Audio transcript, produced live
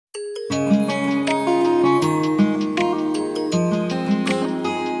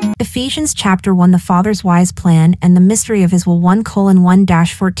Ephesians chapter 1 the Father's wise plan and the mystery of his will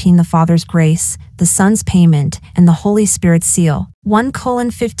 1:1-14 the Father's grace, the Son's payment, and the Holy Spirit's seal.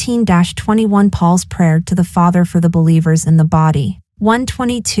 1:15-21 Paul's prayer to the Father for the believers in the body.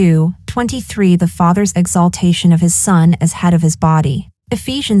 1:22-23 the Father's exaltation of his Son as head of his body.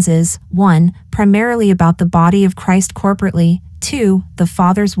 Ephesians is 1. Primarily about the body of Christ corporately, 2. The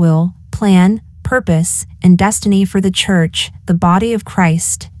Father's will, plan, purpose, and destiny for the church, the body of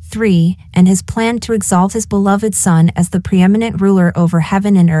Christ, 3. And his plan to exalt his beloved Son as the preeminent ruler over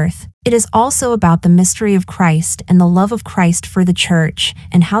heaven and earth. It is also about the mystery of Christ and the love of Christ for the church,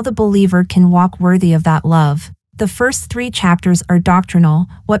 and how the believer can walk worthy of that love. The first 3 chapters are doctrinal,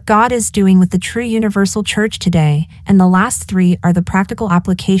 what God is doing with the true universal church today, and the last 3 are the practical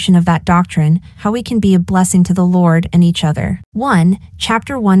application of that doctrine, how we can be a blessing to the Lord and each other. 1.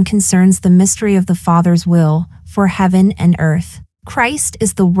 Chapter 1 concerns the mystery of the Father's will, for heaven and earth. Christ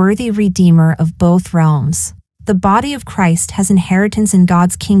is the worthy Redeemer of both realms. The body of Christ has inheritance in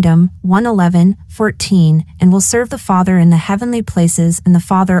God's kingdom, 1:11-14, and will serve the Father in the heavenly places, and the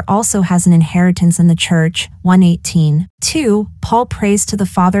Father also has an inheritance in the church, 1:18. 2. Paul prays to the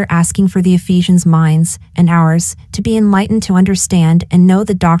Father asking for the Ephesians' minds, and ours, to be enlightened to understand and know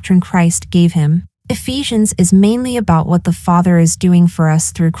the doctrine Christ gave him. Ephesians is mainly about what the Father is doing for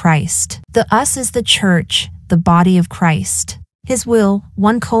us through Christ. The us is the church, the body of Christ. His will,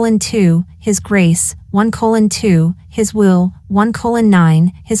 1:2, his grace, 1:2, his will,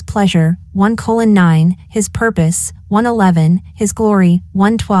 1:9, his pleasure, 1:9, his purpose, 1:11, his glory,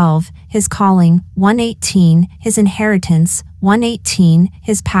 1:12, his calling, 1:18, his inheritance, 1:18,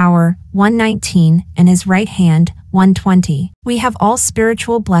 his power, 1:19, and his right hand, 1:20. We have all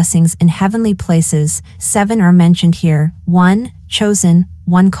spiritual blessings in heavenly places, 7 are mentioned here, 1. Chosen,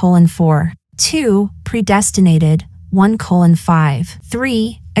 1:4. 2. Predestinated, 1:5.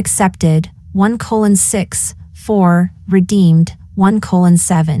 3. Accepted, 1:6. 4. Redeemed,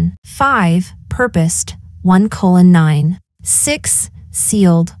 1:7. 5. Purposed, 1:9. 6.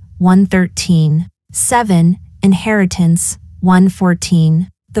 Sealed, 1:13. 7. Inheritance, 1:14.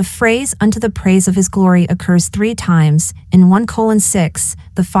 The phrase unto the praise of his glory occurs 3 times. In 1:6,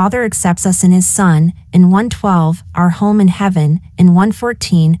 the Father accepts us in his Son. In 1:12, our home in heaven. In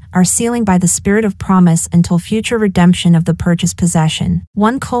 1:14, our sealing by the Spirit of promise until future redemption of the purchased possession.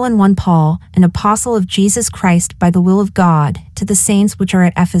 1:1 Paul, an apostle of Jesus Christ by the will of God, to the saints which are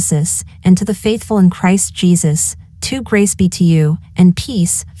at Ephesus, and to the faithful in Christ Jesus, 2. Grace be to you, and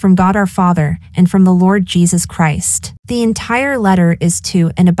peace, from God our Father, and from the Lord Jesus Christ. The entire letter is to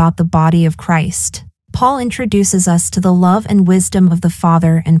and about the body of Christ. Paul introduces us to the love and wisdom of the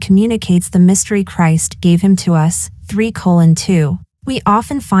Father and communicates the mystery Christ gave him to us, 3:2. We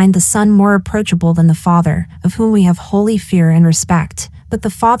often find the Son more approachable than the Father, of whom we have holy fear and respect, but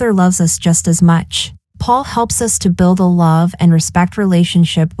the Father loves us just as much. Paul helps us to build a love and respect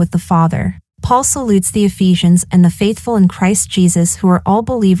relationship with the Father. Paul salutes the Ephesians and the faithful in Christ Jesus who are all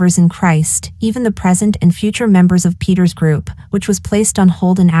believers in Christ, even the present and future members of Peter's group, which was placed on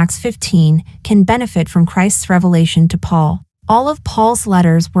hold in Acts 15, can benefit from Christ's revelation to Paul. All of Paul's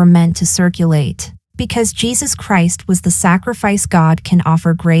letters were meant to circulate. Because Jesus Christ was the sacrifice, God can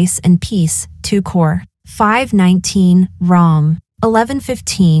offer grace and peace, 2 Cor. 5:19, Rom.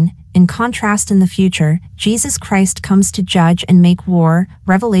 11:15. In contrast, in the future, Jesus Christ comes to judge and make war,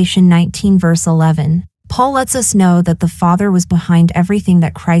 Revelation 19:11. Paul lets us know that the Father was behind everything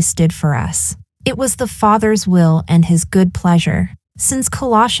that Christ did for us. It was the Father's will and his good pleasure. Since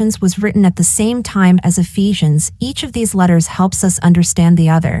Colossians was written at the same time as Ephesians, each of these letters helps us understand the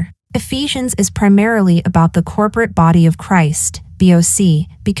other. Ephesians is primarily about the corporate body of Christ, BOC,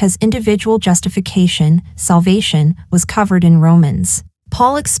 because individual justification, salvation, was covered in Romans.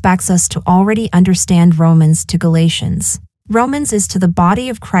 Paul expects us to already understand Romans to Galatians. Romans is to the body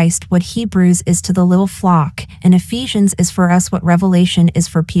of Christ what Hebrews is to the little flock, and Ephesians is for us what Revelation is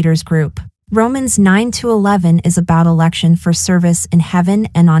for Peter's group. Romans 9-11 is about election for service in heaven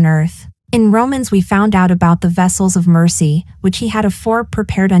and on earth. In Romans we found out about the vessels of mercy, which he had afore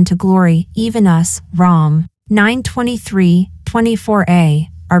prepared unto glory, even us, Rom. 9:23-24a,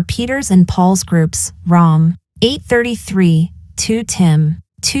 are Peter's and Paul's groups, Rom. 8:33, 2 Tim.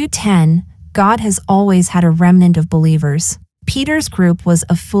 2:10, God has always had a remnant of believers. Peter's group was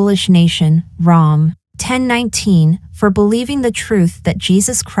a foolish nation, Rom. 10:19, for believing the truth that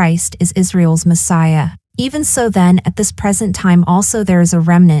Jesus Christ is Israel's Messiah. Even so then, at this present time also there is a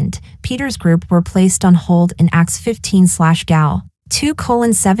remnant. Peter's group were placed on hold in Acts 15/Gal.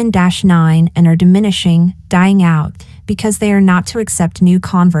 2:7-9 and are diminishing, dying out, because they are not to accept new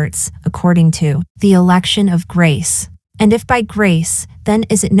converts, according to the election of grace. And if by grace, then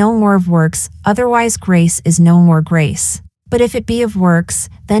is it no more of works, otherwise grace is no more grace. But if it be of works,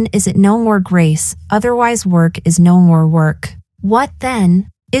 then is it no more grace, otherwise work is no more work. What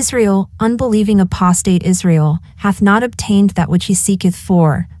then? Israel, unbelieving apostate Israel, hath not obtained that which he seeketh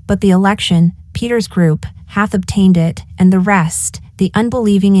for, but the election, Peter's group, hath obtained it, and the rest, the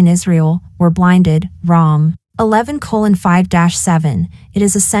unbelieving in Israel, were blinded. Rom. 11:5-7. It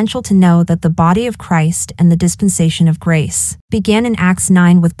is essential to know that the body of Christ and the dispensation of grace began in Acts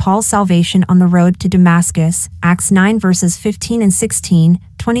 9 with Paul's salvation on the road to Damascus, Acts 9 verses 15 and 16,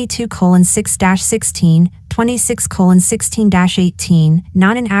 22:6-16, 26:16-18,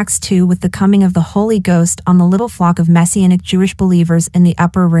 not in Acts 2 with the coming of the Holy Ghost on the little flock of Messianic Jewish believers in the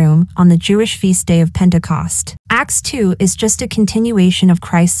upper room on the Jewish feast day of Pentecost. Acts 2 is just a continuation of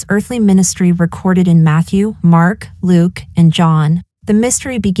Christ's earthly ministry recorded in Matthew, Mark, Luke, and John. The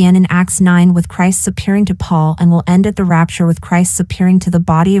mystery began in Acts 9 with Christ's appearing to Paul and will end at the rapture with Christ's appearing to the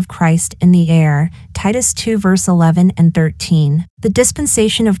body of Christ in the air, Titus 2 verse 11 and 13. The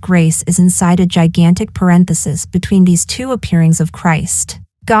dispensation of grace is inside a gigantic parenthesis between these two appearings of Christ.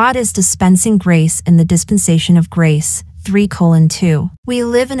 God is dispensing grace in the dispensation of grace, 3:2. We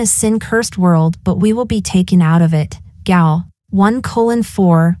live in a sin-cursed world, but we will be taken out of it. Gal.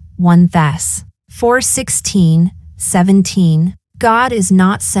 1:4, 1 Thess. 4:16, 17. God is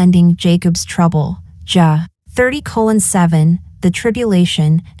not sending Jacob's trouble, Jah. 30:7, the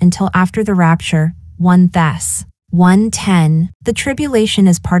tribulation, until after the rapture, 1 Thess. 1:10. The tribulation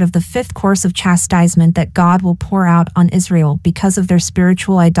is part of the fifth course of chastisement that God will pour out on Israel because of their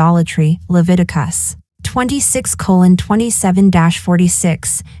spiritual idolatry, Leviticus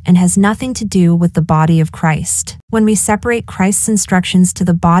 26:27-46, and has nothing to do with the body of Christ. When we separate Christ's instructions to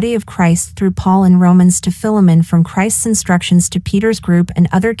the body of Christ through Paul in Romans to Philemon from Christ's instructions to Peter's group and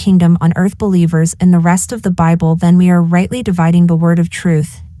other kingdom on earth believers in the rest of the Bible, then we are rightly dividing the word of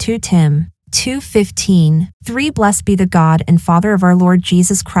truth. 2 Tim 2:15. 3 Blessed be the God and Father of our Lord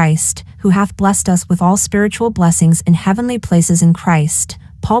Jesus Christ, who hath blessed us with all spiritual blessings in heavenly places in Christ.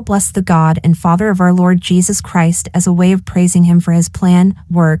 Paul blessed the God and Father of our Lord Jesus Christ as a way of praising him for his plan,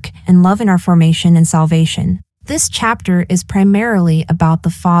 work, and love in our formation and salvation. This chapter is primarily about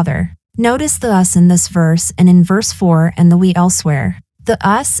the Father. Notice the us in this verse and in verse 4 and the we elsewhere. The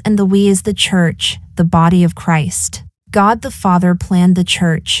us and the we is the church, the body of Christ. God the Father planned the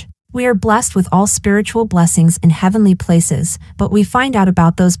church. We are blessed with all spiritual blessings in heavenly places, but we find out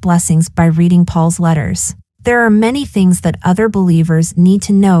about those blessings by reading Paul's letters. There are many things that other believers need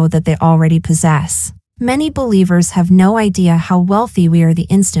to know that they already possess. Many believers have no idea how wealthy we are the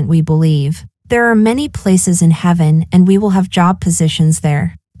instant we believe. There are many places in heaven, and we will have job positions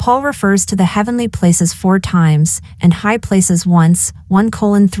there. Paul refers to the heavenly places 4 times, and high places once,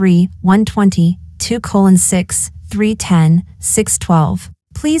 1:3, 1:20, 2:6, 3:10, 6:12.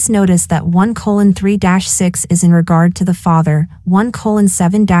 Please notice that 1:3-6 is in regard to the Father,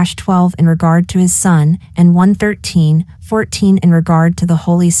 1:7-12 in regard to his Son, and 1:13-14 in regard to the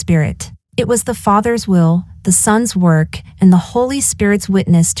Holy Spirit. It was the Father's will, the Son's work, and the Holy Spirit's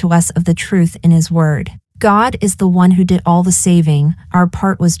witness to us of the truth in his word. God is the one who did all the saving, our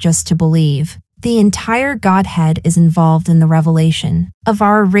part was just to believe. The entire Godhead is involved in the revelation of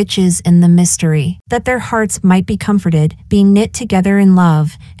our riches in the mystery, that their hearts might be comforted, being knit together in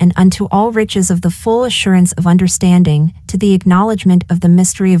love, and unto all riches of the full assurance of understanding, to the acknowledgement of the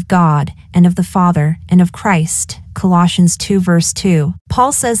mystery of God, and of the Father, and of Christ. Colossians 2 verse 2.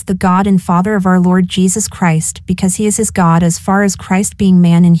 Paul says the God and Father of our Lord Jesus Christ, because he is his God as far as Christ being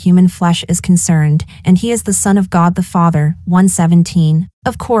man in human flesh is concerned, and he is the Son of God the Father. 1:17.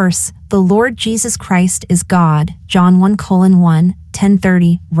 Of course, the Lord Jesus Christ is God. John 1:1,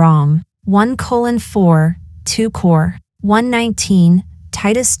 10:30, Rom. 1:4, 2 Cor. 1:19,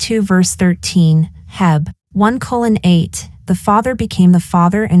 Titus 2 verse 13, Heb. 1:8. The Father became the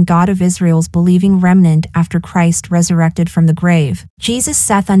Father and God of Israel's believing remnant after Christ resurrected from the grave. Jesus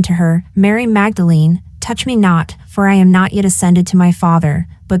saith unto her, Mary Magdalene, Touch me not, for I am not yet ascended to my Father,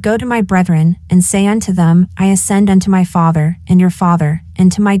 but go to my brethren, and say unto them, I ascend unto my Father, and your Father,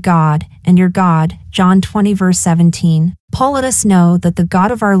 and to my God, and your God. John 20 verse 17. Paul let us know that the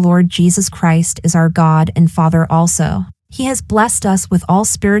God of our Lord Jesus Christ is our God and Father also. He has blessed us with all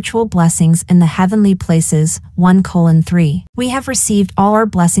spiritual blessings in the heavenly places. 1:3. We have received all our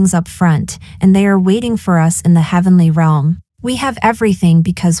blessings up front, and they are waiting for us in the heavenly realm. We have everything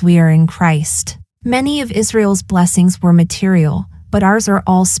because we are in Christ. Many of Israel's blessings were material, but ours are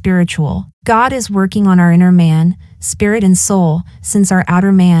all spiritual. God is working on our inner man, spirit and soul, since our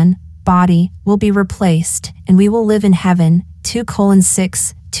outer man, body, will be replaced, and we will live in heaven.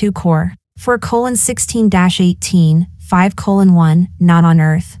 2:6, 2 Cor. 4:16-18, 5:1, not on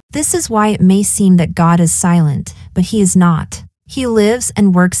earth. This is why it may seem that God is silent, but he is not. He lives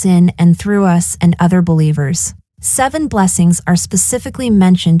and works in and through us and other believers. 7 blessings are specifically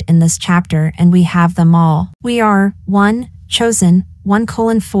mentioned in this chapter, and we have them all. We are 1. Chosen,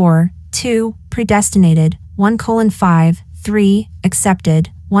 1:4, 2. Predestinated, 1:5, 3. Accepted,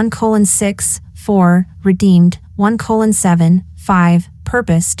 1:6, 4. Redeemed, 1:7, 5.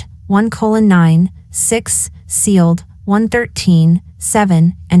 Purposed, 1:9, 6. Sealed, 1:13,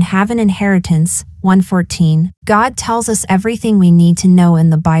 7. And have an inheritance, 1:14. God tells us everything we need to know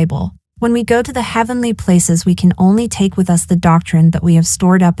in the Bible. When we go to the heavenly places, we can only take with us the doctrine that we have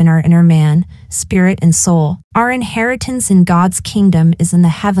stored up in our inner man, spirit, and soul. Our inheritance in God's kingdom is in the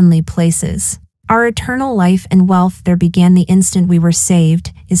heavenly places. Our eternal life and wealth there began the instant we were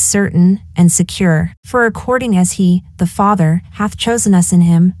saved, is certain and secure. For according as he, the Father, hath chosen us in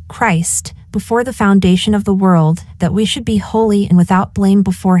him, Christ, before the foundation of the world, that we should be holy and without blame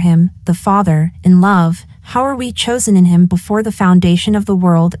before him, the Father, in love. How are we chosen in him before the foundation of the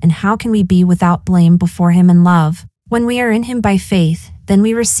world, and how can we be without blame before him in love? When we are in him by faith, then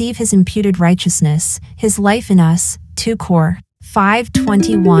we receive his imputed righteousness, his life in us. 2 Cor.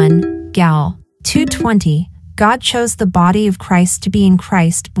 5:21, Gal. 2:20. God chose the body of Christ to be in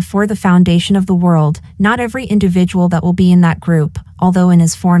Christ before the foundation of the world, not every individual that will be in that group, although in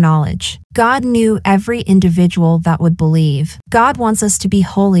his foreknowledge. God knew every individual that would believe. God wants us to be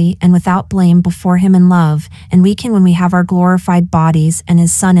holy and without blame before him in love, and we can when we have our glorified bodies and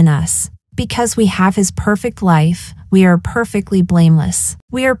his Son in us. Because we have his perfect life, we are perfectly blameless.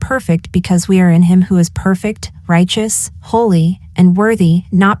 We are perfect because we are in him who is perfect, righteous, holy, and worthy,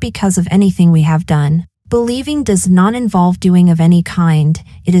 not because of anything we have done. Believing does not involve doing of any kind,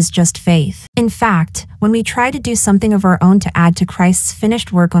 it is just faith. In fact, when we try to do something of our own to add to Christ's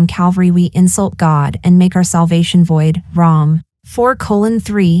finished work on Calvary, we insult God and make our salvation void. Rom.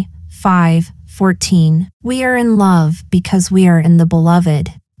 4:3, 5:14. We are in love because we are in the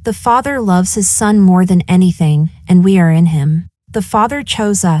Beloved. The Father loves his Son more than anything, and we are in him. The Father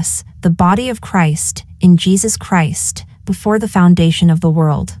chose us, the body of Christ, in Jesus Christ, before the foundation of the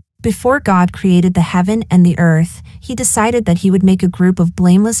world. Before God created the heaven and the earth, he decided that he would make a group of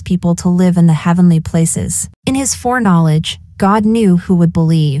blameless people to live in the heavenly places. In his foreknowledge, God knew who would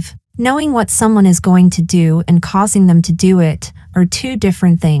believe. Knowing what someone is going to do and causing them to do it are two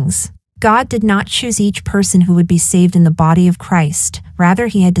different things. God did not choose each person who would be saved in the body of Christ. Rather,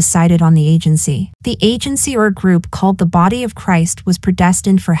 he had decided on the agency. The agency or group called the body of Christ was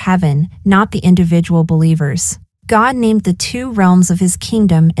predestined for heaven, not the individual believers. God named the 2 realms of his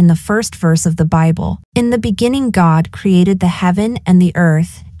kingdom in the first verse of the Bible. In the beginning God created the heaven and the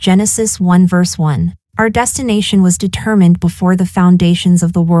earth, Genesis 1:1. Our destination was determined before the foundations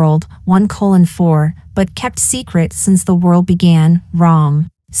of the world, 1:4, but kept secret since the world began, Rom.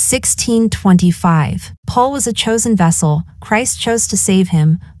 16:25. Paul was a chosen vessel, Christ chose to save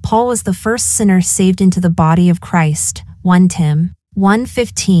him. Paul was the first sinner saved into the body of Christ, 1 Tim.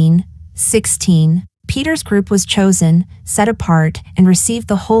 1:15, 16. Peter's group was chosen, set apart, and received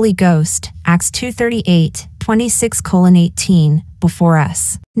the Holy Ghost, Acts 2:38, 26:18, before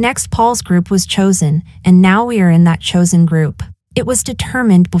us. Next, Paul's group was chosen, and now we are in that chosen group. It was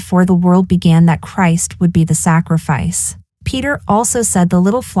determined before the world began that Christ would be the sacrifice. Peter also said the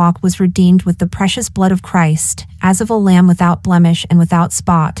little flock was redeemed with the precious blood of Christ, as of a lamb without blemish and without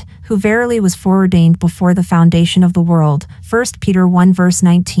spot, who verily was foreordained before the foundation of the world. 1 Peter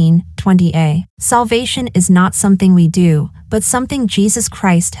 1:19, 20a. Salvation is not something we do, but something Jesus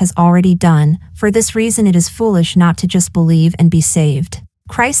Christ has already done. For this reason it is foolish not to just believe and be saved.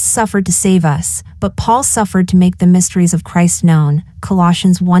 Christ suffered to save us, but Paul suffered to make the mysteries of Christ known.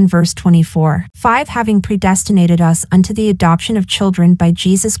 Colossians 1:24. 5. Having predestinated us unto the adoption of children by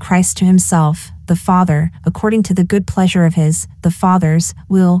Jesus Christ to himself, the Father, according to the good pleasure of his, the Father's,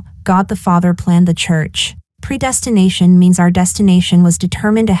 will. God the Father planned the church. Predestination means our destination was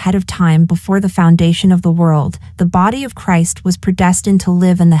determined ahead of time before the foundation of the world. The body of Christ was predestined to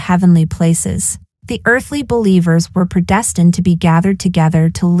live in the heavenly places. The earthly believers were predestined to be gathered together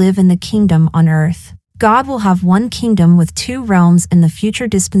to live in the kingdom on earth. God will have one kingdom with 2 realms in the future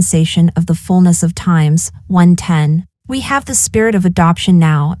dispensation of the fullness of times. 1:10. We have the spirit of adoption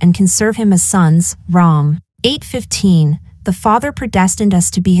now and can serve him as sons. Rom. 8:15. The Father predestined us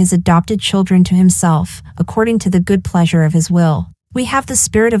to be his adopted children to himself, according to the good pleasure of his will. We have the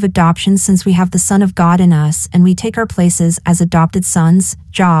spirit of adoption since we have the Son of God in us, and we take our places as adopted sons,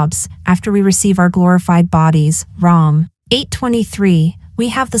 jobs, after we receive our glorified bodies. Rom. 8:23. We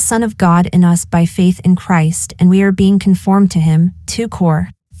have the Son of God in us by faith in Christ, and we are being conformed to him. 2 Cor.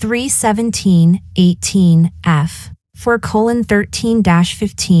 3:17, 18, f.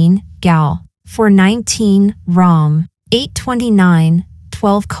 4:13-15, Gal. 4:19, Rom. 8:29,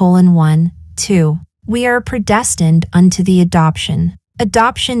 12:1, 2. We are predestined unto the adoption.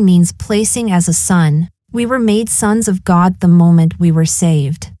 Adoption means placing as a son. We were made sons of God the moment we were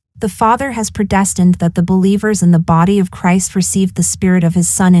saved. The Father has predestined that the believers in the body of Christ receive the Spirit of His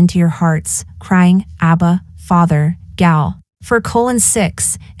Son into your hearts, crying, Abba, Father, Gal.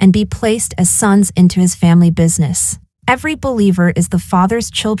 4:6, and be placed as sons into His family business. Every believer is the Father's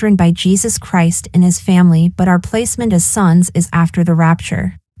children by Jesus Christ in His family, but our placement as sons is after the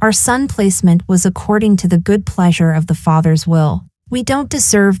rapture. Our son placement was according to the good pleasure of the Father's will. We don't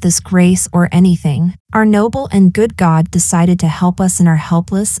deserve this grace or anything. Our noble and good God decided to help us in our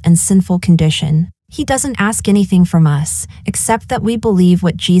helpless and sinful condition. He doesn't ask anything from us, except that we believe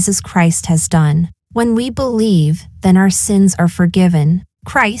what Jesus Christ has done. When we believe, then our sins are forgiven.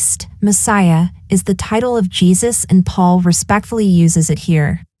 Christ, Messiah, is the title of Jesus, and Paul respectfully uses it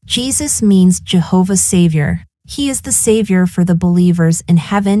here. Jesus means Jehovah's Savior. He is the Savior for the believers in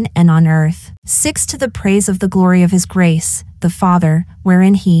heaven and on earth. 6. To the praise of the glory of His grace, the Father,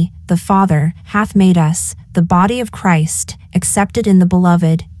 wherein He, the Father, hath made us, the body of Christ, accepted in the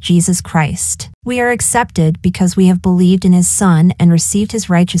Beloved, Jesus Christ. We are accepted because we have believed in His Son and received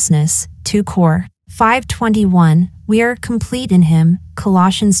His righteousness. 2 Cor. 5:21, we are complete in Him,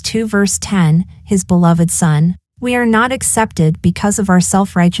 Colossians 2:10, His beloved Son. We are not accepted because of our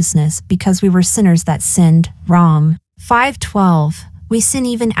self-righteousness, because we were sinners that sinned, Rom. 5:12, we sin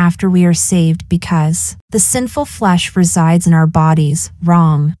even after we are saved because the sinful flesh resides in our bodies,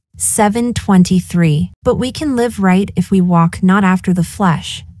 Rom. 7:23, but we can live right if we walk not after the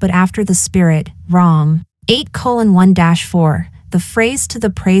flesh, but after the Spirit, Rom. 8:1-4. The phrase to the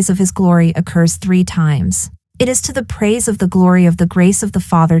praise of His glory occurs 3 times. It is to the praise of the glory of the grace of the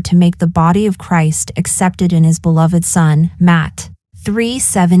Father to make the body of Christ accepted in His beloved Son, Matt.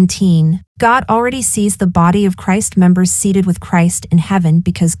 3:17. God already sees the body of Christ members seated with Christ in heaven,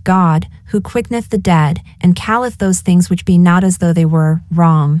 because God, who quickeneth the dead, and calleth those things which be not as though they were,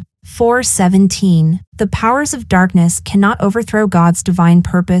 Rom. 4:17. The powers of darkness cannot overthrow God's divine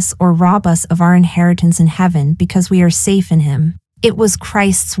purpose or rob us of our inheritance in heaven, because we are safe in Him. It was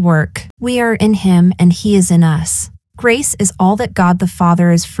Christ's work. We are in Him and He is in us. Grace is all that God the Father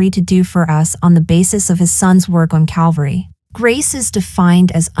is free to do for us on the basis of His Son's work on Calvary. Grace is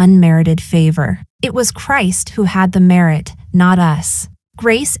defined as unmerited favor. It was Christ who had the merit, not us.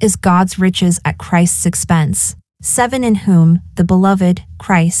 Grace is God's riches at Christ's expense. 7. In whom, the beloved,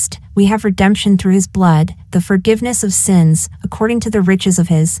 Christ, we have redemption through His blood, the forgiveness of sins, according to the riches of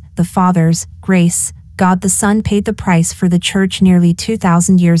His, the Father's, grace. God the Son paid the price for the church nearly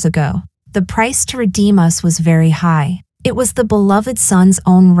 2,000 years ago. The price to redeem us was very high. It was the beloved Son's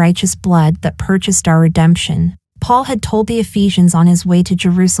own righteous blood that purchased our redemption. Paul had told the Ephesians on his way to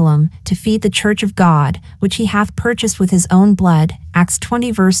Jerusalem to feed the church of God, which he hath purchased with his own blood, Acts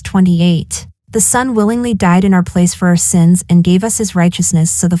 20:28. The Son willingly died in our place for our sins and gave us His righteousness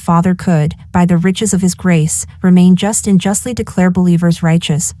so the Father could, by the riches of His grace, remain just and justly declare believers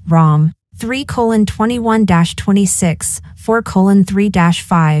righteous, Rom. 3:21-26,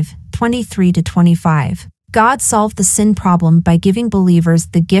 4:3-5, 23-25. God solved the sin problem by giving believers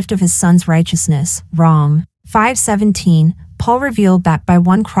the gift of His Son's righteousness, Rom. 5:17, Paul revealed that by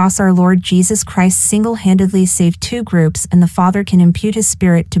one cross our Lord Jesus Christ single-handedly saved 2 groups, and the Father can impute His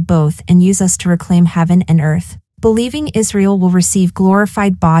Spirit to both and use us to reclaim heaven and earth. Believing Israel will receive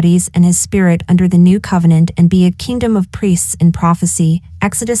glorified bodies and His Spirit under the new covenant and be a kingdom of priests in prophecy,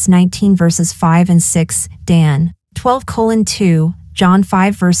 Exodus 19:5-6, Dan. 12:2, John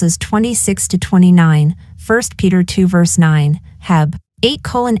 5:26-29, 1 Peter 2:9, Heb.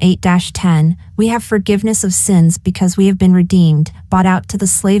 8:8-10, we have forgiveness of sins because we have been redeemed, bought out to the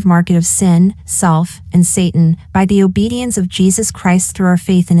slave market of sin, self, and Satan, by the obedience of Jesus Christ through our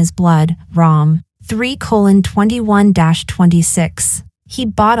faith in His blood, Rom. 3:21-26. He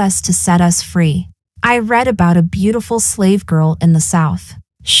bought us to set us free. I read about a beautiful slave girl in the South.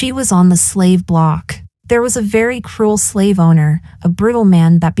 She was on the slave block. There was a very cruel slave owner, a brutal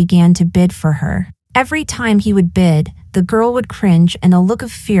man that began to bid for her. Every time he would bid, the girl would cringe and a look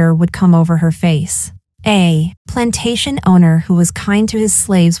of fear would come over her face. A plantation owner who was kind to his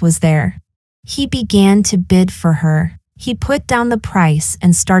slaves was there. He began to bid for her. He put down the price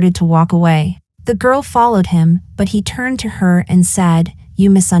and started to walk away. The girl followed him, but he turned to her and said,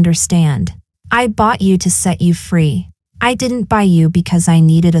 "You misunderstand. I bought you to set you free. I didn't buy you because I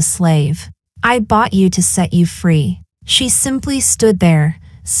needed a slave. I bought you to set you free." She simply stood there,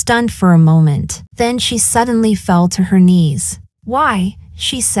 stunned for a moment. Then she suddenly fell to her knees. "Why,"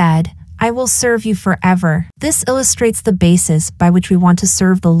 she said, I will serve you forever. This illustrates the basis by which we want to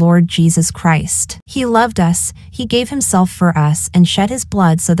serve the Lord Jesus Christ. He loved us, He gave Himself for us, and shed His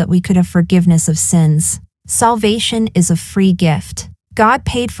blood so that we could have forgiveness of sins. Salvation is a free gift. God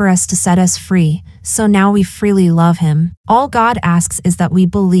paid for us to set us free, so now we freely love Him. All God asks is that we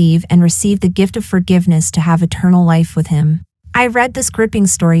believe and receive the gift of forgiveness to have eternal life with Him. I read this gripping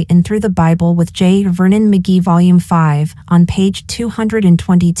story in Through the Bible with J. Vernon McGee Volume 5 on page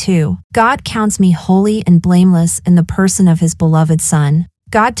 222. God counts me holy and blameless in the person of His beloved Son.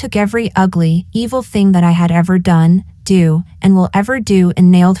 God took every ugly, evil thing that I had ever done, do, and will ever do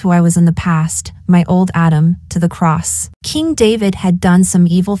and nailed who I was in the past, my old Adam, to the cross. King David had done some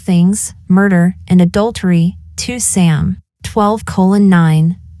evil things, murder and adultery, 2 Sam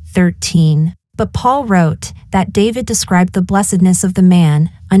 12:9-13. But Paul wrote that David described the blessedness of the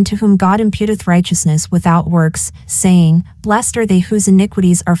man, unto whom God imputeth righteousness without works, saying, Blessed are they whose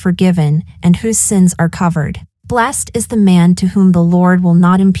iniquities are forgiven, and whose sins are covered. Blessed is the man to whom the Lord will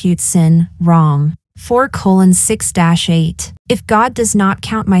not impute sin, Rom 4:6-8. If God does not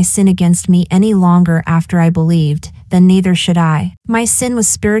count my sin against me any longer after I believed, then neither should I. My sin was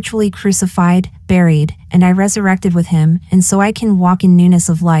spiritually crucified, buried, and I resurrected with Him, and so I can walk in newness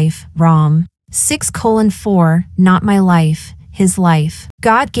of life, Rom 6:4, not my life, His life.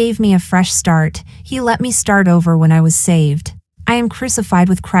 God gave me a fresh start. He let me start over when I was saved. I am crucified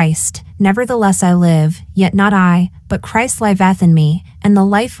with Christ. Nevertheless I live, yet not I, but Christ liveth in me, and the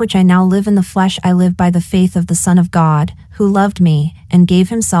life which I now live in the flesh I live by the faith of the Son of God, who loved me, and gave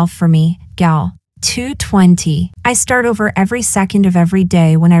Himself for me. Gal. 2:20. I start over every second of every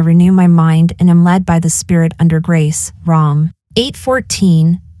day when I renew my mind and am led by the Spirit under grace. Rom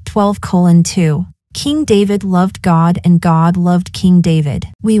 8:14, 12:2. King David loved God and God loved King David.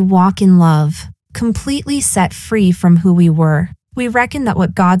 We walk in love, completely set free from who we were. We reckon that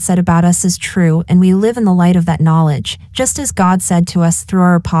what God said about us is true, and we live in the light of that knowledge, just as God said to us through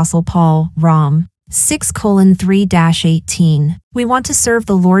our Apostle Paul, Rom 6:3-18. We want to serve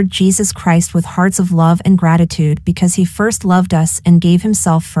the Lord Jesus Christ with hearts of love and gratitude because He first loved us and gave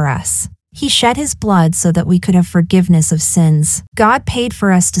Himself for us. He shed His blood so that we could have forgiveness of sins. God paid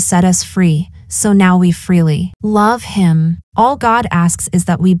for us to set us free, so now we freely love Him. All God asks is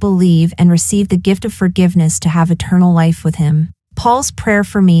that we believe and receive the gift of forgiveness to have eternal life with Him. Paul's prayer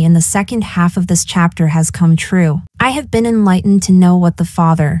for me in the second half of this chapter has come true. I have been enlightened to know what the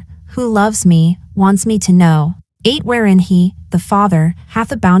Father, who loves me, wants me to know. 8 Wherein He, the Father,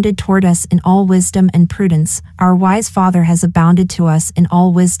 hath abounded toward us in all wisdom and prudence, our wise Father has abounded to us in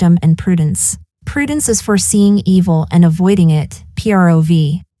all wisdom and prudence. Prudence is foreseeing evil and avoiding it,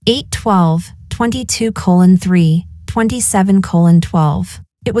 PROV. 8:12, 22:3, 27:12.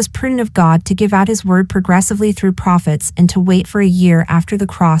 It was prudent of God to give out His word progressively through prophets and to wait for a year after the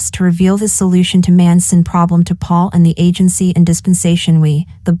cross to reveal His solution to man's sin problem to Paul and the agency and dispensation we,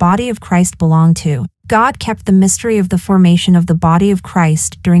 the body of Christ, belong to. God kept the mystery of the formation of the body of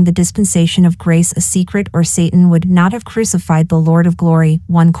Christ during the dispensation of grace a secret, or Satan would not have crucified the Lord of glory.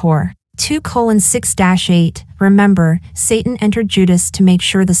 1 Cor 2:6-8. Remember, Satan entered Judas to make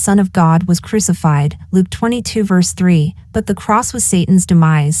sure the Son of God was crucified. Luke 22:3. But the cross was Satan's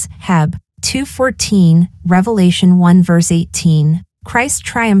demise. Heb 2:14. Revelation 1:18. Christ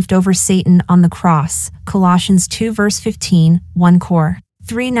triumphed over Satan on the cross. Colossians 2:15. 1 Cor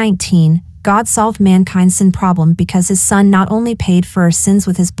 3:19. God solved mankind's sin problem because His Son not only paid for our sins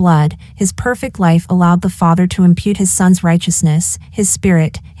with His blood, His perfect life allowed the Father to impute His Son's righteousness, His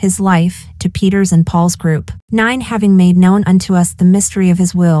Spirit, His life, to Peter's and Paul's group. 9 Having made known unto us the mystery of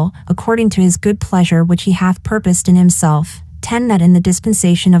His will, according to His good pleasure which He hath purposed in Himself. 10 That in the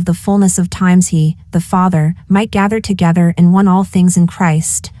dispensation of the fullness of times He, the Father, might gather together in one all things in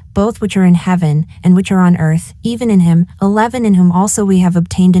Christ, both which are in heaven, and which are on earth, even in Him. 11 In whom also we have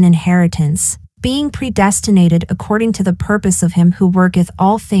obtained an inheritance, being predestinated according to the purpose of Him who worketh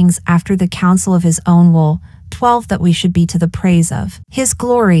all things after the counsel of His own will. 12 That we should be to the praise of His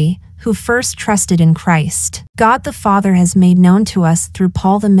glory, who first trusted in Christ. God the Father has made known to us through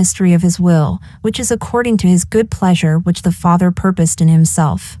Paul the mystery of His will, which is according to His good pleasure which the Father purposed in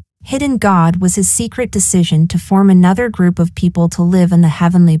Himself. Hidden God was His secret decision to form another group of people to live in the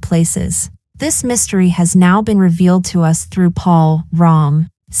heavenly places. This mystery has now been revealed to us through Paul, Rom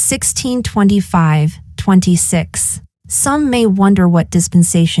 16:25-26. Some may wonder what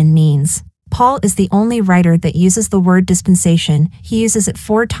dispensation means. Paul is the only writer that uses the word dispensation. He uses it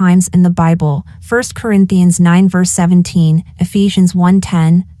 4 times in the Bible: 1 Corinthians 9:17, Ephesians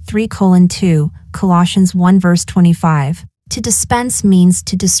 1:10, 3:2, Colossians 1:25. To dispense means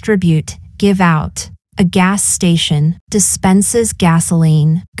to distribute, give out. A gas station dispenses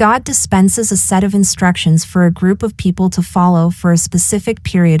gasoline. God dispenses a set of instructions for a group of people to follow for a specific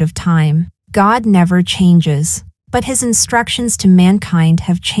period of time. God never changes, but his instructions to mankind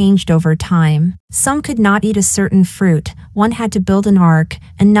have changed over time. Some could not eat a certain fruit, one had to build an ark,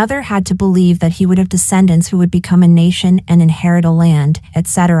 another had to believe that he would have descendants who would become a nation and inherit a land,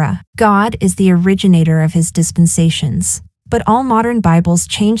 etc. God is the originator of his dispensations. But all modern Bibles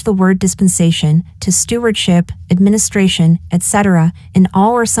change the word dispensation to stewardship, administration, etc. in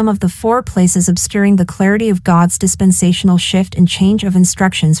all or some of the 4 places, obscuring the clarity of God's dispensational shift and change of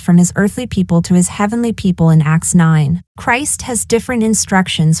instructions from his earthly people to his heavenly people in Acts 9. Christ has different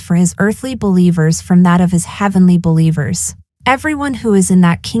instructions for his earthly believers from that of his heavenly believers. Everyone who is in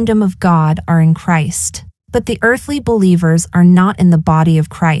that kingdom of God are in Christ. But the earthly believers are not in the body of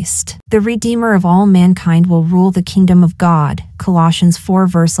Christ. The Redeemer of all mankind will rule the kingdom of God. Colossians 4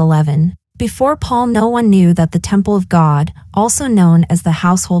 verse 11. Before Paul, no one knew that the temple of God, also known as the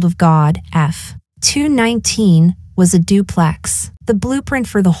household of God, F. 2:19, was a duplex. The blueprint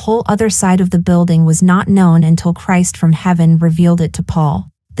for the whole other side of the building was not known until Christ from heaven revealed it to Paul.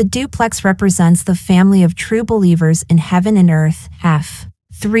 The duplex represents the family of true believers in heaven and earth, F.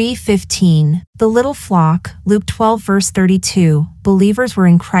 3:15. The little flock, Luke 12 verse 32, believers were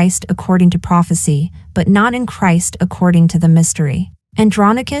in Christ according to prophecy, but not in Christ according to the mystery.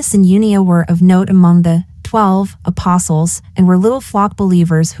 Andronicus and Unia were of note among the 12 apostles and were little flock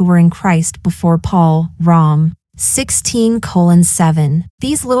believers who were in Christ before Paul, Rom. 16:7.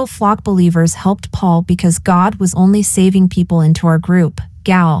 These little flock believers helped Paul because God was only saving people into our group,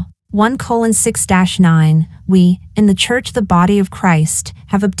 Gal. 1:6-9, we, in the church the body of Christ,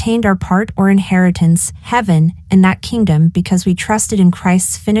 have obtained our part or inheritance, heaven, in that kingdom because we trusted in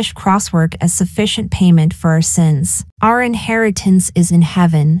Christ's finished crosswork as sufficient payment for our sins. Our inheritance is in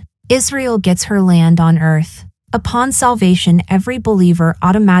heaven. Israel gets her land on earth. Upon salvation, every believer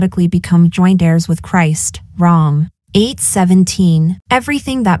automatically becomes joint heirs with Christ, Rom. 8:17.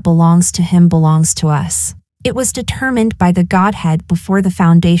 Everything that belongs to him belongs to us. It was determined by the Godhead before the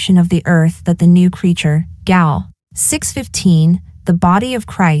foundation of the earth that the new creature, Gal. 6:15, the body of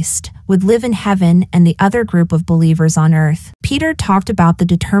Christ, would live in heaven and the other group of believers on earth. Peter talked about the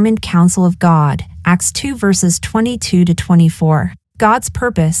determined counsel of God, Acts 2 verses 22-24. God's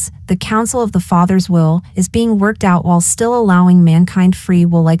purpose, the counsel of the Father's will, is being worked out while still allowing mankind free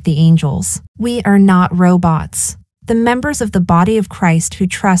will like the angels. We are not robots. The members of the body of Christ who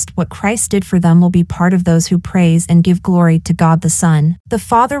trust what Christ did for them will be part of those who praise and give glory to God the Son. The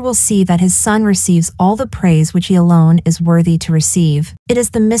Father will see that his Son receives all the praise which he alone is worthy to receive. It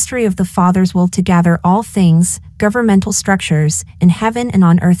is the mystery of the Father's will to gather all things, governmental structures, in heaven and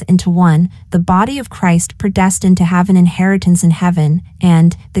on earth into one, the body of Christ predestined to have an inheritance in heaven,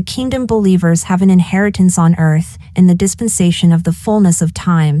 and the kingdom believers have an inheritance on earth, in the dispensation of the fullness of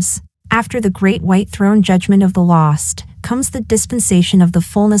times. After the great white throne judgment of the lost, comes the dispensation of the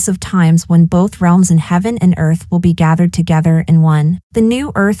fullness of times when both realms in heaven and earth will be gathered together in one. The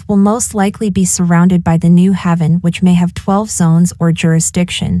new earth will most likely be surrounded by the new heaven, which may have 12 zones or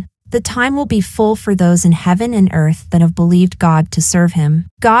jurisdiction. The time will be full for those in heaven and earth that have believed God to serve him.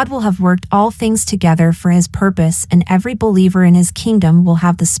 God will have worked all things together for his purpose, and every believer in his kingdom will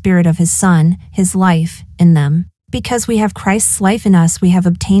have the spirit of his Son, his life, in them. Because we have Christ's life in us, we have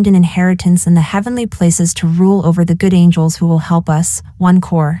obtained an inheritance in the heavenly places to rule over the good angels who will help us. 1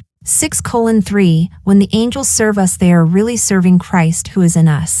 Cor. 6:3. When the angels serve us, they are really serving Christ who is in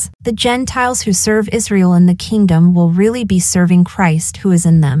us. The Gentiles who serve Israel in the kingdom will really be serving Christ who is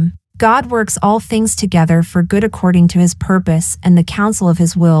in them. God works all things together for good according to his purpose and the counsel of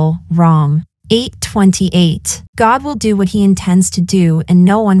his will. Rom. 8:28. God will do what he intends to do and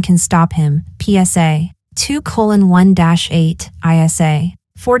no one can stop him. PSA. 2:1-8, ISA.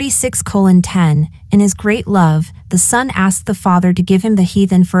 46:10. In his great love, the Son asked the Father to give him the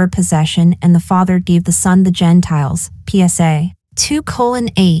heathen for a possession, and the Father gave the Son the Gentiles. PSA.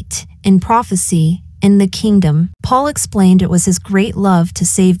 2:8. In prophecy, in the kingdom, Paul explained it was his great love to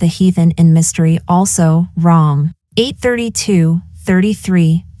save the heathen in mystery also. Rom. 8:32,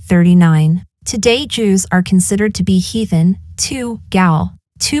 33, 39. Today Jews are considered to be heathen. 2 Gal.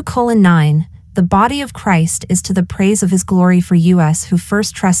 2:9. The body of Christ is to the praise of his glory for us who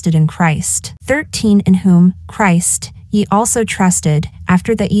first trusted in Christ. 13. In whom, Christ, ye also trusted,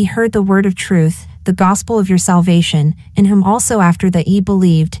 after that ye heard the word of truth, the gospel of your salvation, in whom also after that ye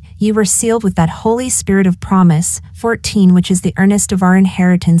believed, ye were sealed with that Holy Spirit of promise, 14, which is the earnest of our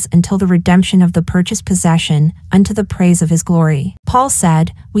inheritance until the redemption of the purchased possession, unto the praise of his glory. Paul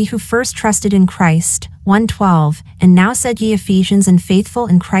said, we who first trusted in Christ, 1:12, and now said ye Ephesians, and faithful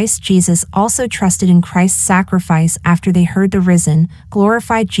in Christ Jesus also trusted in Christ's sacrifice after they heard the risen,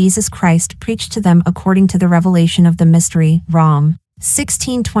 glorified Jesus Christ preached to them according to the revelation of the mystery, Rom.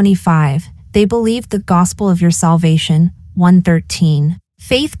 16:25, they believed the gospel of your salvation, 1:13.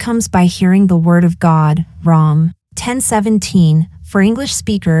 Faith comes by hearing the word of God, Rom. 10:17, for English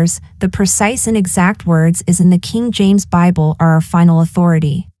speakers, the precise and exact words is in the King James Bible are our final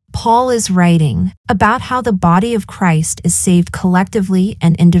authority. Paul is writing about how the body of Christ is saved collectively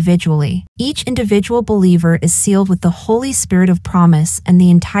and individually. Each individual believer is sealed with the Holy Spirit of promise, and the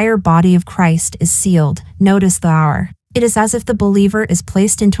entire body of Christ is sealed. Notice the hour. It is as if the believer is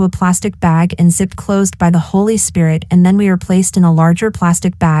placed into a plastic bag and zipped closed by the Holy Spirit, and then we are placed in a larger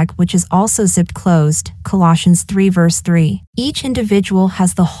plastic bag which is also zipped closed. Colossians 3 verse 3. Each individual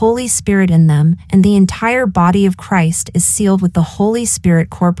has the Holy Spirit in them, and the entire body of Christ is sealed with the Holy Spirit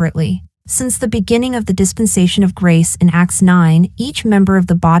corporately. Since the beginning of the dispensation of grace in Acts 9, each member of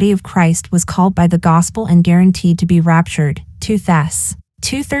the body of Christ was called by the gospel and guaranteed to be raptured. 2 Thess.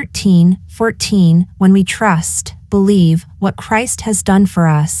 2:13-14, when we trust, believe what Christ has done for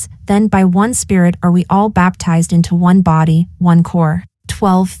us, then by one Spirit are we all baptized into one body, one core.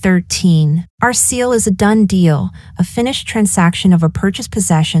 12:13. Our seal is a done deal, a finished transaction of a purchased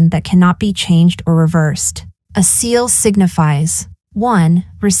possession that cannot be changed or reversed. A seal signifies 1.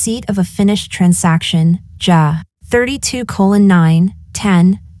 Receipt of a finished transaction, Jah. 32:9,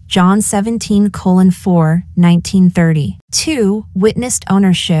 10, John 17:4, 19:30. 2. Witnessed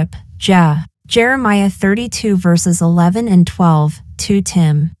ownership, Jah. Jeremiah 32 verses 11 and 12, 2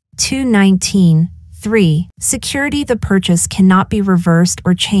 Tim. 2:19. 3. Security, the purchase cannot be reversed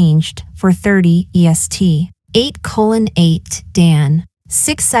or changed, for 30 EST. 8:8 Dan.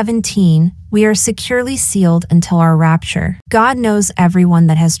 6:17, we are securely sealed until our rapture. God knows everyone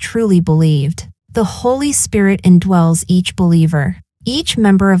that has truly believed. The Holy Spirit indwells each believer. Each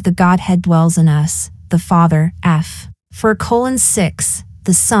member of the Godhead dwells in us, the Father, F. 4:6,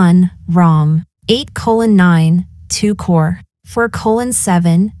 the Son, Rom. 8:9, 2 Cor.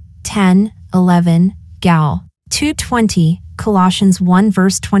 4:7, 10, 11, Gal. 2:20, Colossians 1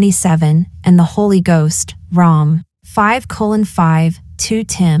 verse 27, and the Holy Ghost, Rom. 5:5, 2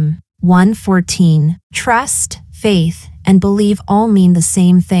 Tim. 1:14. Trust, faith, and believe all mean the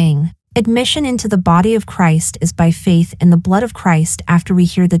same thing. Admission into the body of Christ is by faith in the blood of Christ after we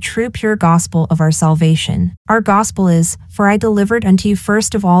hear the true pure gospel of our salvation. Our gospel is, for I delivered unto you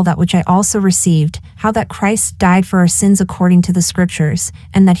first of all that which I also received, how that Christ died for our sins according to the Scriptures,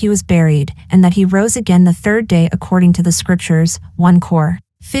 and that he was buried, and that he rose again the third day according to the Scriptures. 1 Cor.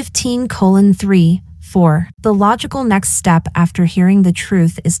 15:3, 4. The logical next step after hearing the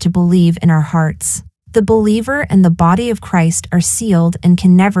truth is to believe in our hearts. The believer and the body of Christ are sealed and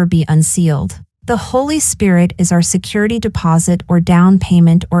can never be unsealed. The Holy Spirit is our security deposit or down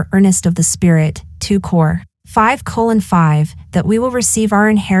payment or earnest of the Spirit, 2 Cor. 5:5, that we will receive our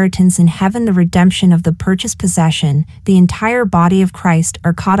inheritance in heaven, the redemption of the purchased possession, the entire body of Christ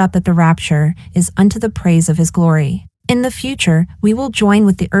are caught up at the rapture, is unto the praise of his glory. In the future, we will join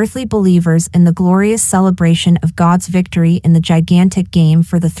with the earthly believers in the glorious celebration of God's victory in the gigantic game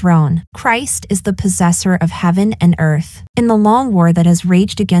for the throne. Christ is the possessor of heaven and earth. In the long war that has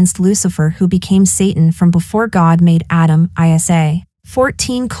raged against Lucifer, who became Satan from before God made Adam, Isa.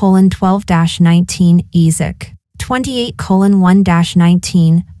 14:12-19, Ezek.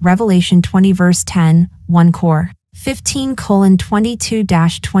 28:1-19, Revelation 20 verse 10, 1 Cor.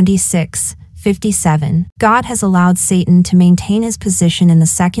 15:22-26, 57. God has allowed Satan to maintain his position in the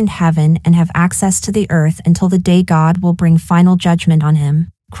second heaven and have access to the earth until the day God will bring final judgment on him.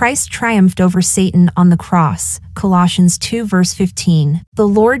 Christ triumphed over Satan on the cross, Colossians 2 verse 15. The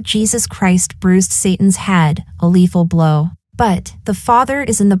Lord Jesus Christ bruised Satan's head, a lethal blow. But the Father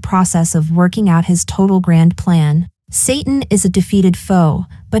is in the process of working out his total grand plan. Satan is a defeated foe,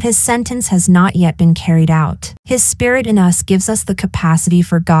 but his sentence has not yet been carried out. His Spirit in us gives us the capacity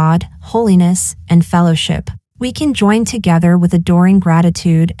for God, holiness, and fellowship. We can join together with adoring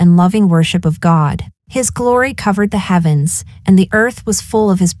gratitude and loving worship of God. His glory covered the heavens, and the earth was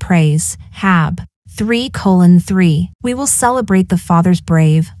full of his praise. Hab. 3:3. We will celebrate the Father's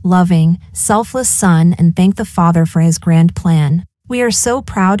brave, loving, selfless Son and thank the Father for his grand plan. We are so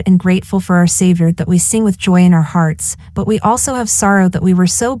proud and grateful for our Savior that we sing with joy in our hearts, but we also have sorrow that we were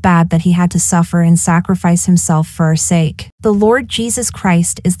so bad that he had to suffer and sacrifice himself for our sake. The Lord Jesus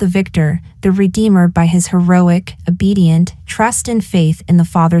Christ is the victor, the Redeemer by his heroic, obedient, trust and faith in the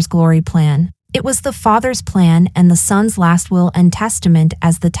Father's glory plan. It was the Father's plan and the Son's last will and testament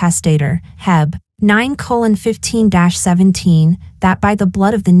as the testator, Heb. 9:15-17, that by the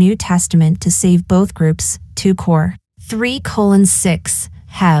blood of the New Testament to save both groups, 2 Cor. 3:6,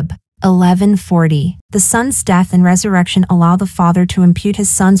 Heb. 11:40. The Son's death and resurrection allow the Father to impute his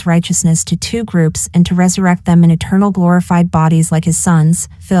Son's righteousness to two groups and to resurrect them in eternal glorified bodies like his Son's,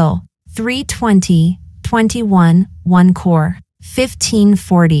 Phil. 3:20-21, 1 Cor.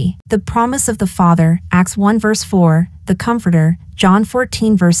 15:40. The promise of the Father, Acts 1:4, the Comforter, John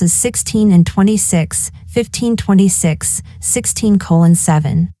 14:16-26, 15:26,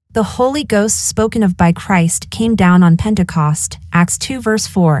 16:7. The Holy Ghost spoken of by Christ came down on Pentecost, Acts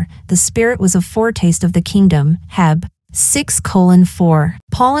 2:4. The Spirit was a foretaste of the kingdom, Heb. 6:4.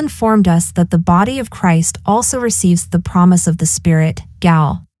 Paul informed us that the body of Christ also receives the promise of the Spirit,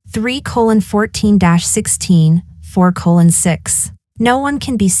 Gal. 3:14-16, 4:6. No one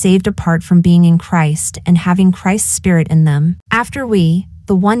can be saved apart from being in Christ and having Christ's Spirit in them. After we,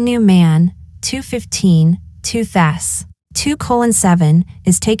 the one new man, 2:15, 2 Thess. 2:7,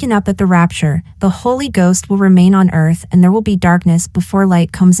 is taken up at the rapture, the Holy Ghost will remain on earth and there will be darkness before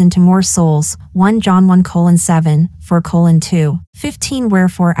light comes into more souls. 1 John 1:7, 4:2. 15.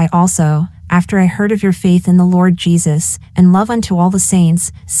 Wherefore I also, after I heard of your faith in the Lord Jesus, and love unto all the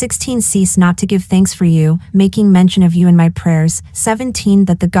saints, 16. Cease not to give thanks for you, making mention of you in my prayers. 17.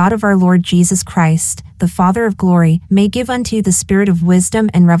 That the God of our Lord Jesus Christ, the Father of glory, may give unto you the spirit of wisdom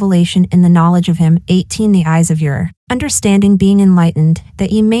and revelation in the knowledge of him. 18. The eyes of your understanding being enlightened,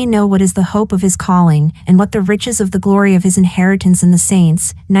 that ye may know what is the hope of his calling, and what the riches of the glory of his inheritance in the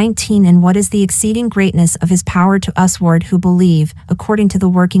saints. 19. And what is the exceeding greatness of his power to usward who believe, according to the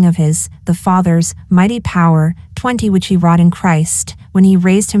working of his, the Father's, mighty power. 20. Which he wrought in Christ, when he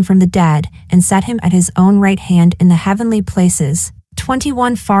raised him from the dead, and set him at his own right hand in the heavenly places.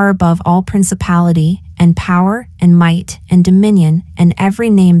 21. Far above all principality, and power, and might, and dominion, and every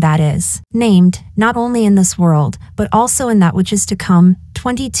name that is named, not only in this world, but also in that which is to come.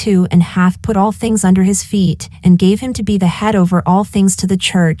 22. And hath put all things under his feet, and gave him to be the head over all things to the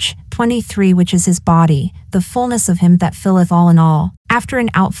church. 23. Which is his body, the fullness of him that filleth all in all. After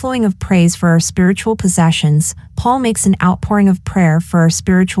an outflowing of praise for our spiritual possessions, Paul makes an outpouring of prayer for our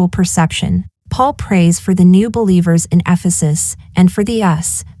spiritual perception. Paul prays for the new believers in Ephesus, and for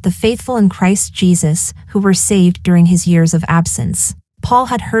us, the faithful in Christ Jesus, who were saved during his years of absence. Paul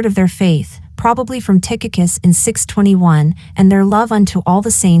had heard of their faith, probably from Tychicus in 6:21, and their love unto all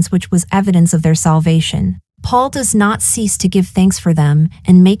the saints, which was evidence of their salvation. Paul does not cease to give thanks for them,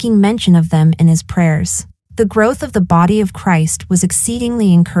 and making mention of them in his prayers. The growth of the body of Christ was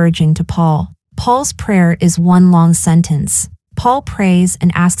exceedingly encouraging to Paul. Paul's prayer is one long sentence. Paul prays and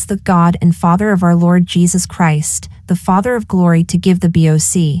asks the God and Father of our Lord Jesus Christ, the Father of glory, to give the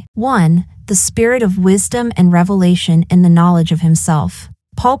BOC. 1. The spirit of wisdom and revelation in the knowledge of himself.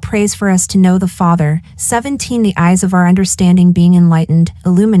 Paul prays for us to know the Father. 17. The eyes of our understanding being enlightened,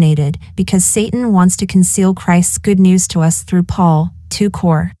 illuminated, because Satan wants to conceal Christ's good news to us through Paul. 2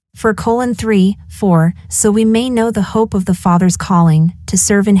 Cor. 4:3-4, so we may know the hope of the Father's calling, to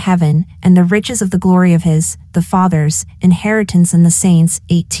serve in heaven, and the riches of the glory of his, the Father's, inheritance in the saints.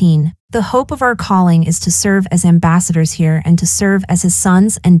 18. The hope of our calling is to serve as ambassadors here and to serve as his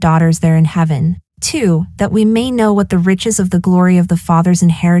sons and daughters there in heaven. 2. That we may know what the riches of the glory of the Father's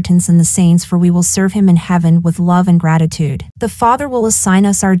inheritance in the saints, for we will serve him in heaven with love and gratitude. The Father will assign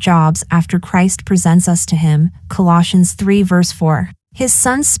us our jobs after Christ presents us to him. Colossians 3:4. His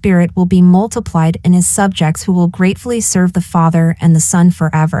Son's Spirit will be multiplied in his subjects who will gratefully serve the Father and the Son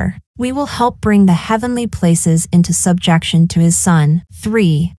forever. We will help bring the heavenly places into subjection to his Son.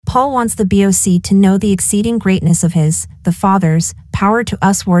 3. Paul wants the BOC to know the exceeding greatness of his, the Father's, power to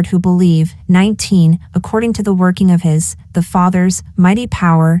usward who believe. 19. According to the working of his, the Father's, mighty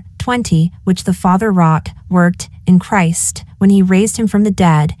power. 20. Which the Father worked, in Christ, when he raised him from the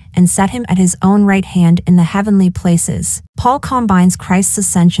dead, and set him at his own right hand in the heavenly places. Paul combines Christ's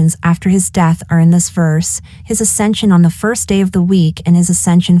ascensions after his death are in this verse, his ascension on the first day of the week and his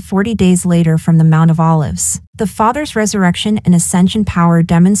ascension 40 days later from the Mount of Olives. The Father's resurrection and ascension power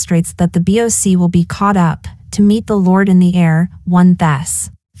demonstrates that the BOC will be caught up to meet the Lord in the air. 1 Thess.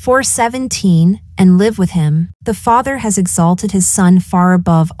 4:17, and live with him. The Father has exalted his Son far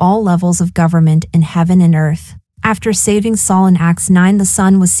above all levels of government in heaven and earth. After saving Saul in Acts 9, the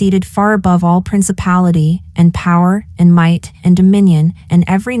Son was seated far above all principality, and power, and might, and dominion, and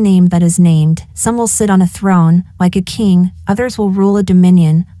every name that is named. Some will sit on a throne, like a king, others will rule a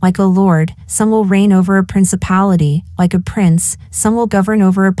dominion, like a lord, some will reign over a principality, like a prince, some will govern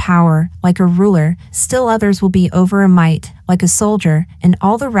over a power, like a ruler, still others will be over a might, like a soldier, and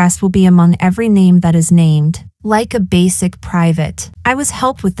all the rest will be among every name that is named, like a basic private. I was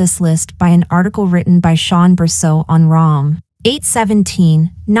helped with this list by an article written by Sean Berceau on Rom.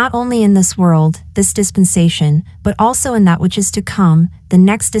 8:17, not only in this world, this dispensation, but also in that which is to come, the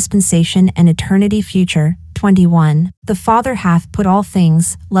next dispensation and eternity future. 21. The Father hath put all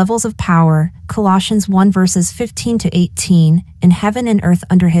things, levels of power, Colossians 1 verses 15 to 18, in heaven and earth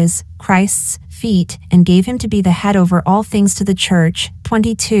under his, Christ's, feet, and gave him to be the head over all things to the church.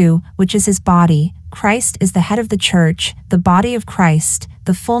 22, which is his body. Christ is the head of the church, the body of Christ,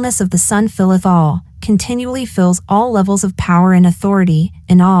 the fullness of the Son filleth all, continually fills all levels of power and authority,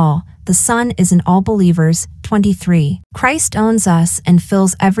 in all. The Son is in all believers. 23. Christ owns us and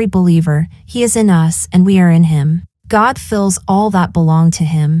fills every believer. He is in us and we are in him. God fills all that belong to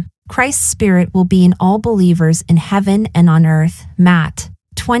him. Christ's Spirit will be in all believers in heaven and on earth. Matt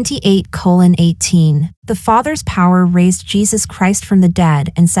 28:18. The Father's power raised Jesus Christ from the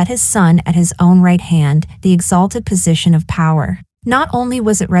dead and set his Son at his own right hand, the exalted position of power. Not only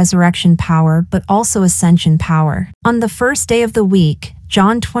was it resurrection power, but also ascension power. On the first day of the week,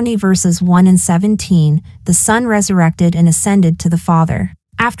 John 20 verses 1 and 17, the Son resurrected and ascended to the Father.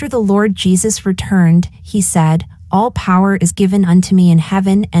 After the Lord Jesus returned, he said, "All power is given unto me in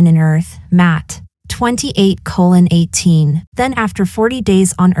heaven and in earth." Matt 28:18. Then after 40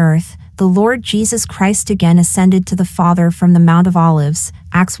 days on earth, the Lord Jesus Christ again ascended to the Father from the Mount of Olives,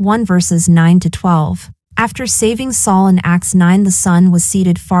 Acts 1 verses 9 to 12. After saving Saul in Acts 9, the Son was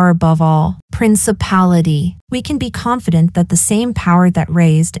seated far above all principality. We can be confident that the same power that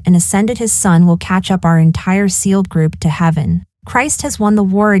raised and ascended his Son will catch up our entire sealed group to heaven. Christ has won the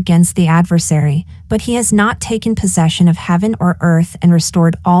war against the adversary, but he has not taken possession of heaven or earth and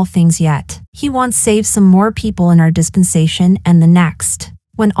restored all things yet. He wants to save some more people in our dispensation and the next.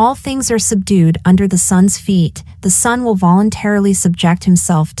 When all things are subdued under the Son's feet, the Son will voluntarily subject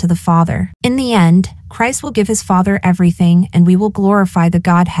himself to the Father. In the end, Christ will give his Father everything, and we will glorify the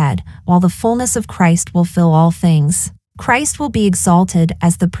Godhead, while the fullness of Christ will fill all things. Christ will be exalted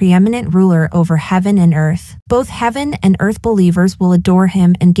as the preeminent ruler over heaven and earth. Both heaven and earth believers will adore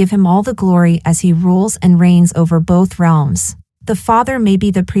him and give him all the glory as he rules and reigns over both realms. The Father may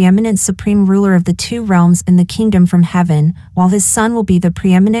be the preeminent supreme ruler of the two realms in the kingdom from heaven, while his Son will be the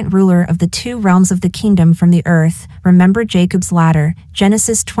preeminent ruler of the two realms of the kingdom from the earth. Remember Jacob's ladder,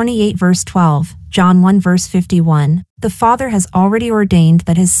 Genesis 28 verse 12, John 1 verse 51. The Father has already ordained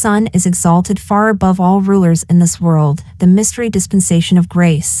that his Son is exalted far above all rulers in this world, the mystery dispensation of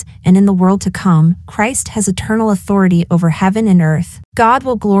grace, and in the world to come, Christ has eternal authority over heaven and earth. God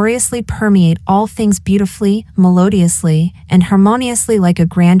will gloriously permeate all things beautifully, melodiously, and harmoniously like a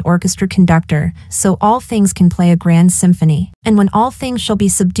grand orchestra conductor, so all things can play a grand symphony. And when all things shall be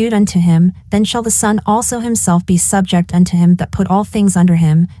subdued unto him, then shall the Son also himself be subject unto him that put all things under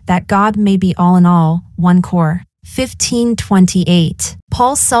him, that God may be all in all. 1 Cor. 15:28.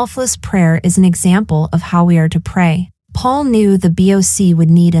 Paul's selfless prayer is an example of how we are to pray. Paul knew the BOC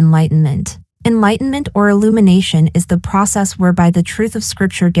would need enlightenment. Enlightenment or illumination is the process whereby the truth of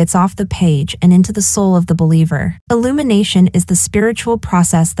Scripture gets off the page and into the soul of the believer. Illumination is the spiritual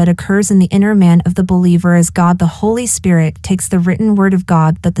process that occurs in the inner man of the believer as God the Holy Spirit takes the written word of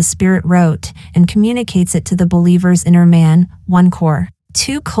God that the Spirit wrote and communicates it to the believer's inner man. 1 Cor.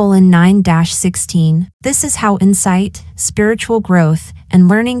 2:9-16. This is how insight, spiritual growth, and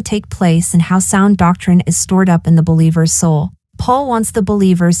learning take place and how sound doctrine is stored up in the believer's soul. Paul wants the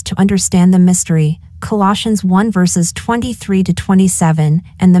believers to understand the mystery, Colossians 1 verses 23 to 27,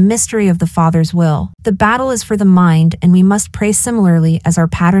 and the mystery of the Father's will. The battle is for the mind, and we must pray similarly as our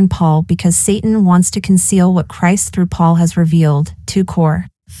pattern Paul because Satan wants to conceal what Christ through Paul has revealed. 2 Cor.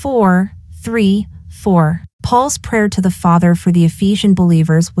 4:3-4. Paul's prayer to the Father for the Ephesian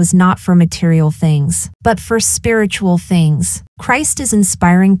believers was not for material things, but for spiritual things. Christ is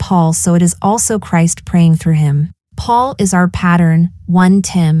inspiring Paul, so it is also Christ praying through him. Paul is our pattern. 1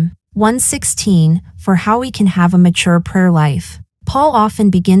 Tim 1:16, for how we can have a mature prayer life. Paul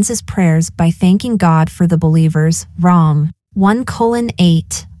often begins his prayers by thanking God for the believers. Rom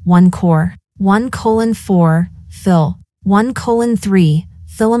 1:8, 1 Cor. 1:4, Phil. 1:3,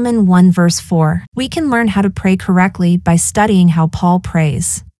 Philemon 1 verse 4. We can learn how to pray correctly by studying how Paul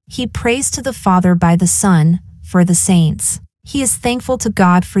prays. He prays to the Father by the Son, for the saints. He is thankful to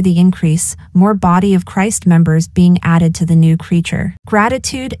God for the increase, more body of Christ members being added to the new creature.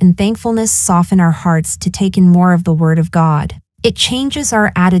 Gratitude and thankfulness soften our hearts to take in more of the Word of God. It changes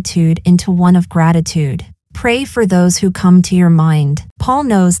our attitude into one of gratitude. Pray for those who come to your mind. Paul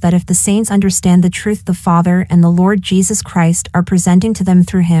knows that if the saints understand the truth the Father and the Lord Jesus Christ are presenting to them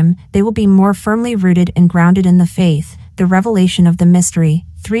through him, they will be more firmly rooted and grounded in the faith, the revelation of the mystery.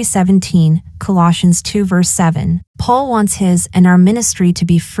 3:17, Colossians 2 verse 7. Paul wants his and our ministry to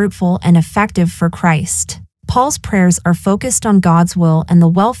be fruitful and effective for Christ. Paul's prayers are focused on God's will and the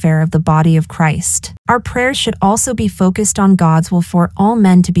welfare of the body of Christ. Our prayers should also be focused on God's will for all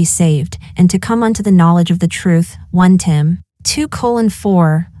men to be saved and to come unto the knowledge of the truth. 1 Tim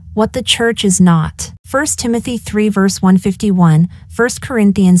 2:4, what the church is not. 1 Timothy 3 verse 151, 1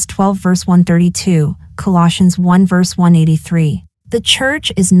 Corinthians 12 verse 132, Colossians 1 verse 183. The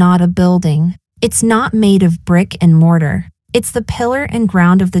church is not a building. It's not made of brick and mortar. It's the pillar and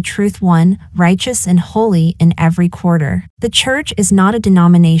ground of the truth, one, righteous and holy in every quarter. The church is not a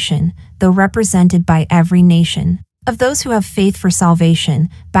denomination, though represented by every nation, of those who have faith for salvation,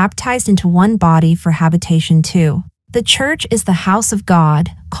 baptized into one body for habitation too. The church is the house of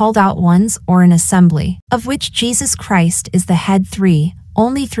God, called out ones or an assembly, of which Jesus Christ is the head. 3,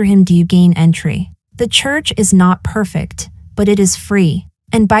 only through him do you gain entry. The church is not perfect, but it is free.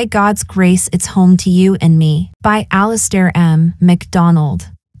 And by God's grace it's home to you and me. By Alistair M. MacDonald.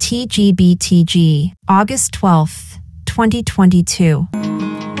 TGBTG. August 12, 2022.